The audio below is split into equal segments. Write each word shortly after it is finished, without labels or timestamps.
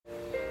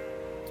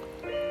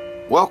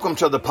Welcome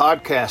to the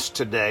podcast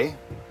today.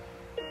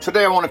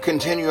 Today I want to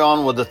continue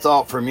on with the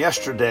thought from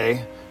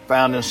yesterday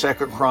found in 2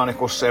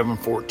 Chronicles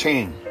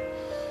 7:14.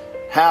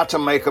 How to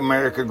Make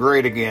America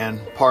Great Again,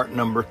 part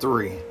number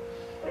 3.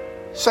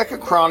 2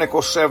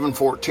 Chronicles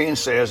 7:14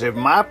 says, If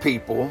my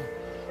people,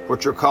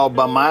 which are called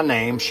by my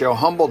name, shall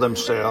humble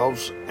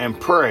themselves and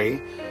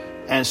pray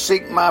and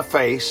seek my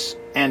face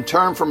and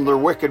turn from their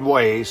wicked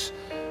ways,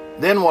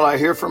 then will I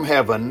hear from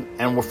heaven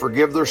and will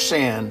forgive their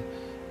sin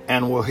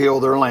and will heal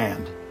their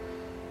land.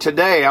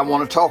 Today, I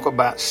want to talk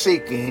about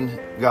seeking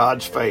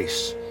God's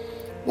face.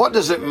 What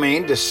does it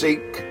mean to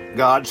seek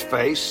God's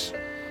face?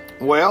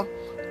 Well,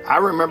 I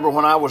remember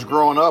when I was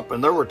growing up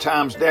and there were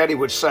times Daddy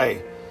would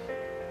say,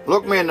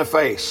 look me in the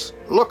face,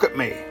 look at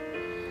me.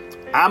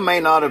 I may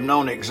not have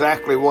known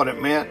exactly what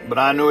it meant, but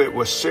I knew it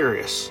was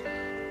serious.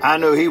 I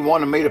knew He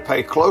wanted me to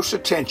pay close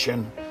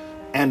attention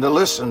and to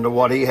listen to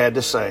what He had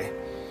to say.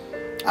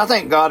 I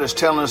think God is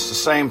telling us the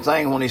same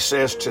thing when He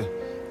says to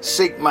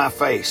seek my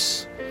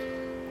face.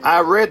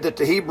 I read that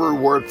the Hebrew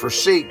word for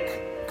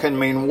seek can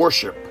mean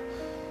worship,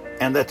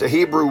 and that the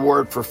Hebrew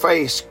word for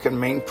face can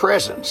mean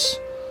presence.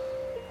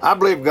 I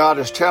believe God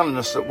is telling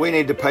us that we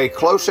need to pay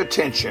close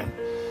attention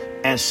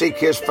and seek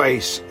His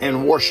face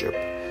in worship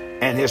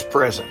and His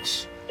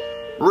presence.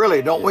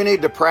 Really, don't we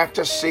need to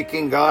practice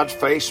seeking God's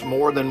face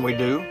more than we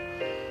do?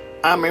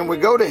 I mean, we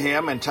go to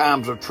Him in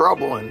times of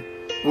trouble, and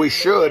we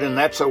should, and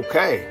that's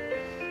okay.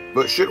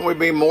 But shouldn't we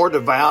be more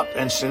devout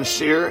and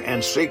sincere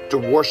and seek to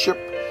worship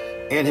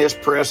in His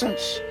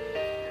presence?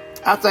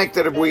 I think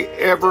that if we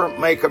ever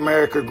make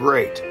America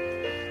great,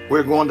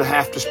 we're going to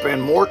have to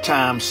spend more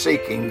time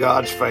seeking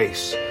God's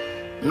face,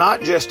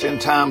 not just in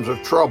times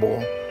of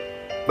trouble,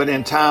 but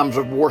in times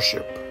of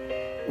worship.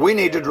 We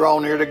need to draw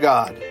near to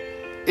God.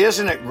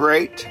 Isn't it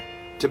great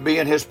to be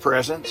in His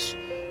presence?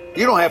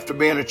 You don't have to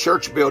be in a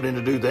church building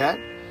to do that.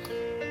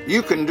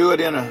 You can do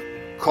it in a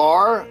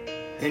car,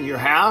 in your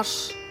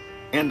house,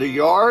 in the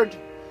yard.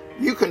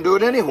 You can do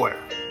it anywhere.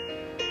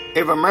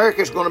 If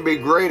America is going to be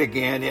great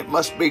again, it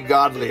must be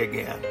godly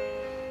again.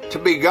 To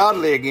be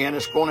godly again,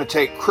 it's going to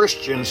take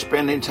Christians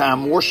spending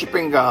time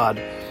worshiping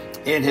God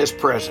in His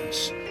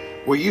presence.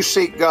 Will you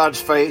seek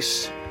God's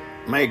face?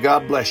 May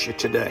God bless you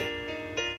today.